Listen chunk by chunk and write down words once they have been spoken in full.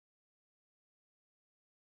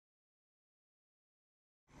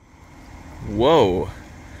Whoa.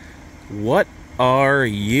 What are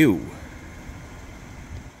you?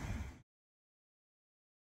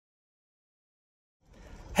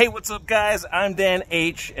 Hey, what's up guys? I'm Dan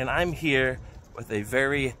H, and I'm here with a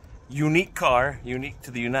very unique car, unique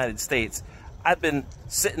to the United States. I've been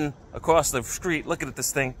sitting across the street looking at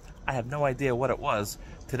this thing. I have no idea what it was.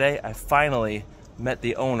 Today I finally met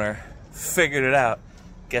the owner, figured it out.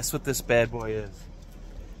 Guess what this bad boy is?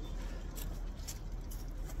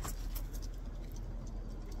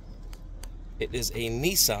 It is a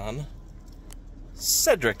Nissan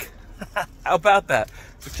Cedric. How about that?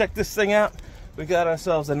 So check this thing out. We got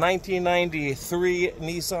ourselves a 1993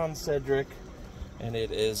 Nissan Cedric, and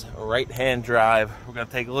it is right-hand drive. We're gonna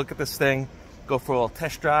take a look at this thing, go for a little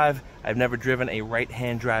test drive. I've never driven a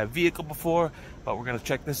right-hand drive vehicle before, but we're gonna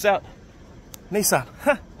check this out. Nissan,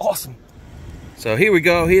 awesome. So here we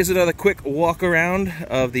go. Here's another quick walk around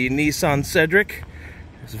of the Nissan Cedric.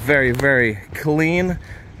 It's very, very clean.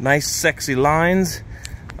 Nice, sexy lines.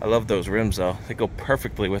 I love those rims, though. They go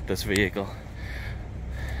perfectly with this vehicle.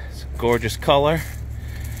 It's a gorgeous color.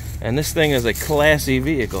 And this thing is a classy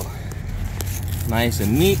vehicle. Nice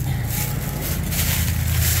and neat.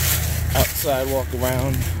 Outside walk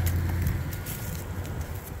around.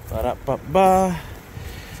 Ba-da-ba-ba.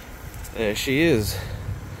 There she is.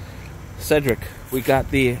 Cedric. We got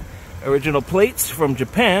the original plates from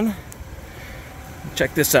Japan.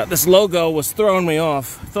 Check this out. This logo was throwing me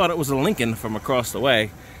off. I thought it was a Lincoln from across the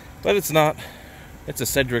way, but it's not. It's a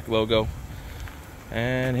Cedric logo.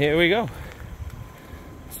 And here we go.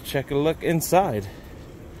 Let's check a look inside.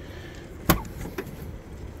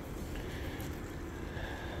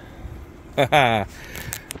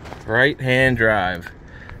 Right-hand drive.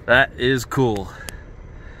 That is cool.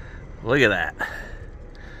 Look at that.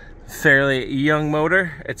 Fairly young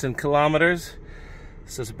motor. It's in kilometers.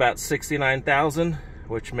 This is about 69,000,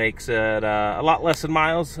 which makes it a lot less than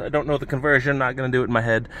miles. I don't know the conversion, not gonna do it in my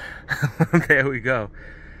head. There we go.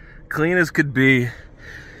 Clean as could be.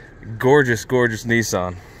 Gorgeous, gorgeous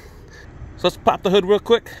Nissan. So let's pop the hood real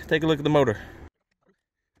quick, take a look at the motor.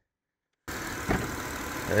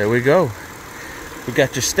 There we go. We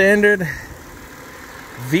got your standard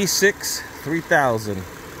V6 3000.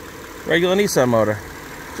 Regular Nissan motor.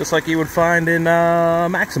 Just like you would find in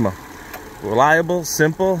Maxima. Reliable,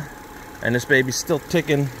 simple, and this baby's still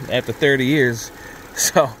ticking after 30 years.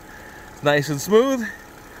 So, it's nice and smooth,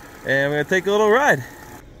 and we're gonna take a little ride.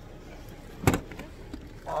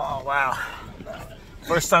 Oh, wow.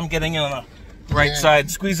 First time getting in on the right side,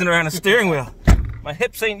 squeezing around a steering wheel. My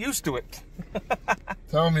hips ain't used to it.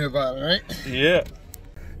 Tell me about it, right? Yeah.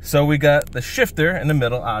 So we got the shifter in the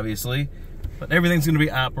middle, obviously, but everything's gonna be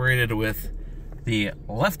operated with the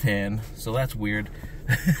left hand, so that's weird.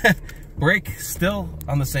 Brake still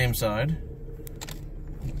on the same side.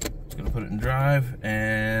 Just gonna put it in drive,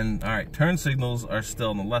 and all right, turn signals are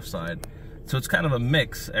still on the left side. So it's kind of a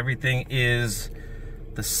mix. Everything is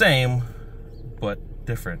the same, but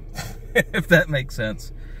different, if that makes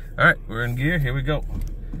sense. All right, we're in gear, here we go.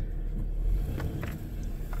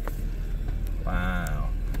 Wow,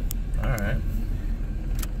 all right.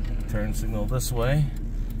 Turn signal this way.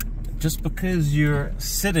 Just because you're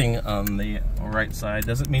sitting on the right side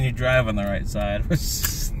doesn't mean you drive on the right side. We're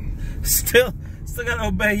still gotta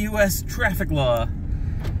obey US traffic law.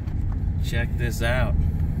 Check this out.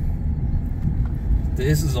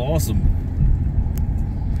 This is awesome.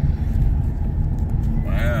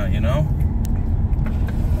 Wow, you know?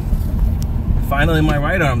 Finally my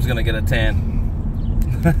right arm's gonna get a tan.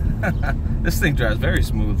 This thing drives very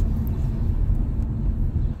smooth.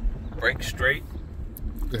 Brake straight.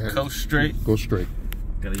 Go straight. Go straight.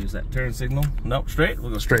 Gotta use that turn signal. Nope, straight.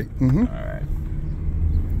 We'll go Straight. Mm-hmm. All right.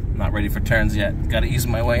 Not ready for turns yet. Gotta ease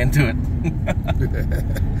my way into it.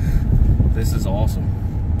 This is awesome.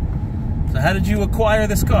 So, how did you acquire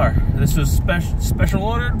this car? This was special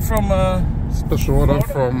ordered from Special order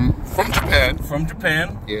from Japan. From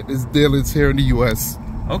Japan. Yeah, this deal is here in the U.S.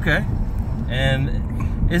 Okay.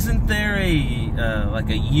 And isn't there a like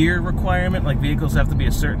a year requirement? Like vehicles have to be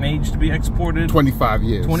a certain age to be exported? 25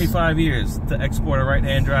 years. 25 years to export a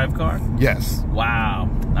right-hand drive car? Yes. Wow.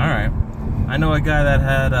 All right. I know a guy that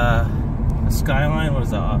had a Skyline. What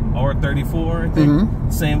is that? R34, I think.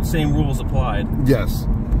 Mm-hmm. Same rules applied. Yes.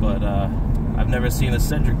 But I've never seen a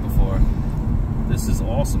Cedric before. This is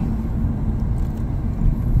awesome.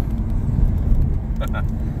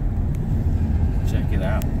 Check it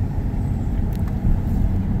out.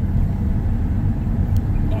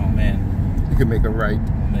 Oh man. You can make a right.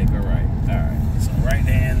 Make a right. All right. So right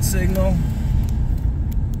hand signal.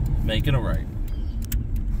 Making a right.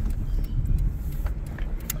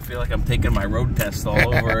 I feel like I'm taking my road test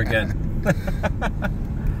all over again.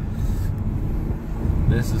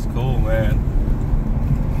 This is cool, man.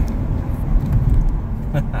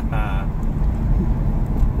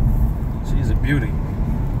 She's a beauty.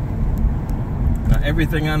 Now,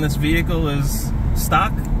 everything on this vehicle is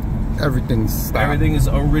stock? Everything's stock. Everything is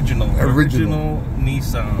original. Original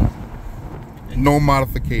Nissan. No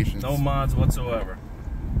modifications. No mods whatsoever.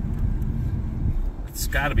 It's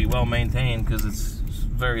got to be well maintained because it's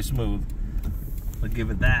very smooth. I'll give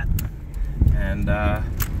it that. And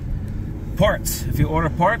parts. If you order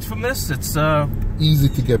parts from this, it's easy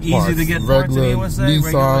to get parts. Easy to get parts in the USA.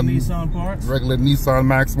 Regular Nissan parts. Regular Nissan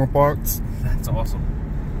Maxima parts. That's awesome.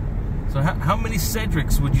 So how many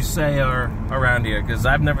Cedrics would you say are around here? Because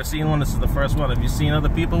I've never seen one. This is the first one. Have you seen other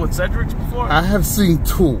people with Cedrics before? I have seen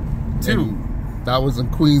two. Two? That was in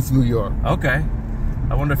Queens, New York. Okay.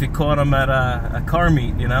 I wonder if you caught them at a car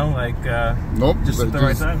meet, you know? Like, nope. Just at the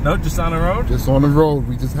right time? No, just on the road? Just on the road.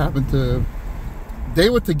 We just happened to... They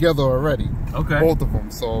were together already. Okay. Both of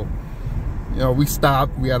them. So, you know, we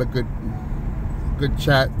stopped. We had a good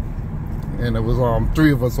chat. And it was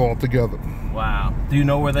three of us all together. Wow. Do you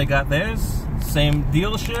know where they got theirs? Same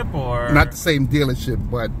dealership or? Not the same dealership,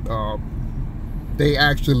 but they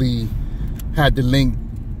actually had the link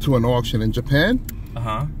to an auction in Japan.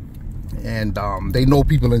 Uh-huh. And they know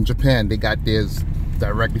people in Japan. They got theirs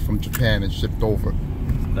directly from Japan and shipped over.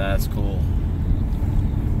 That's cool.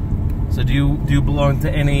 So do you belong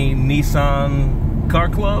to any Nissan car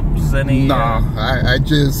clubs? Any? Nah, I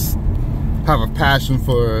just have a passion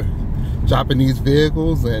for Japanese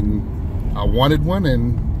vehicles, and I wanted one,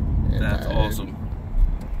 and that's awesome.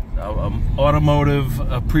 Automotive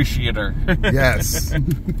appreciator. Yes.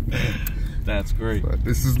 That's great. But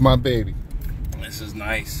this is my baby. This is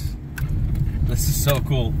nice. This is so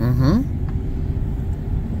cool. Mm-hmm.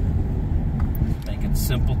 Making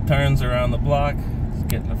simple turns around the block. Just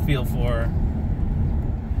getting a feel for her.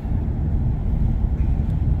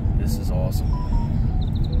 This is awesome.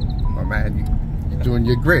 Oh man, you're doing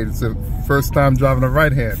your great. It's the first time driving a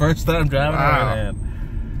right hand. First time driving a right hand.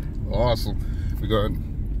 Awesome. We're going to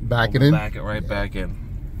back it in. Back it right back in.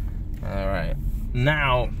 All right.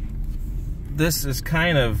 Now, this is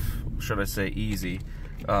kind of, should I say, easy.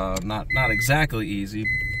 Not exactly easy,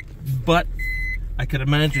 but I could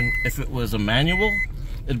imagine if it was a manual,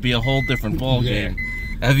 it'd be a whole different ball game.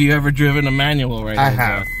 Have you ever driven a manual right now? I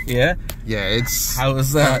have. Yeah? Yeah, it's... How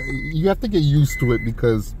is that? You have to get used to it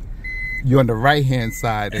because you're on the right-hand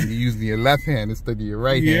side and you're using your left hand instead of your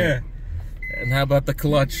right hand. Yeah. And how about the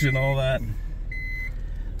clutch and all that?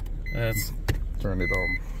 That's... Turn it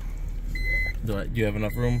on. Do you have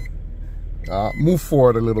enough room? Move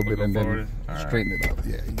forward a little bit and forward. Then straighten it up.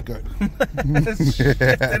 Yeah, you good.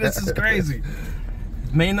 This is crazy.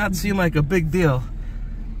 It may not seem like a big deal,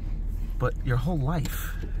 but your whole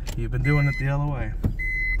life, you've been doing it the other way.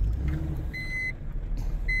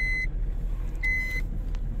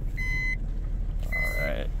 All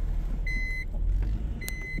right.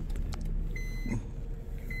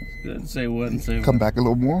 Good. Say what and say what. Come back a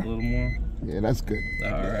little more. A little more. Yeah, that's good.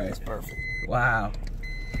 All right. That's perfect. Wow.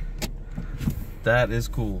 That is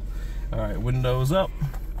cool. All right, windows up.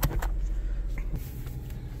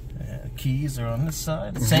 Keys are on this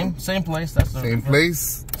side. Same place. That's the same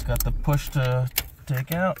place. It's got the push to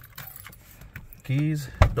take out. Keys,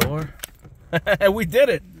 door. We did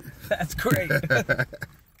it. That's great.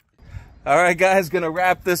 All right, guys, gonna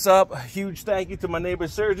wrap this up. A huge thank you to my neighbor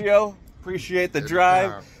Sergio. Appreciate the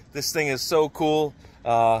drive. This thing is so cool.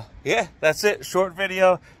 Yeah, that's it. Short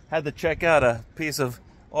video. Had to check out a piece of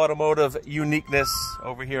automotive uniqueness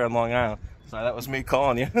over here on Long Island. So that was me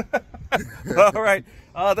calling you. All right,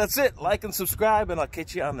 that's it. Like and subscribe, and I'll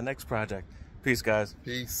catch you on the next project. Peace, guys.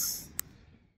 Peace.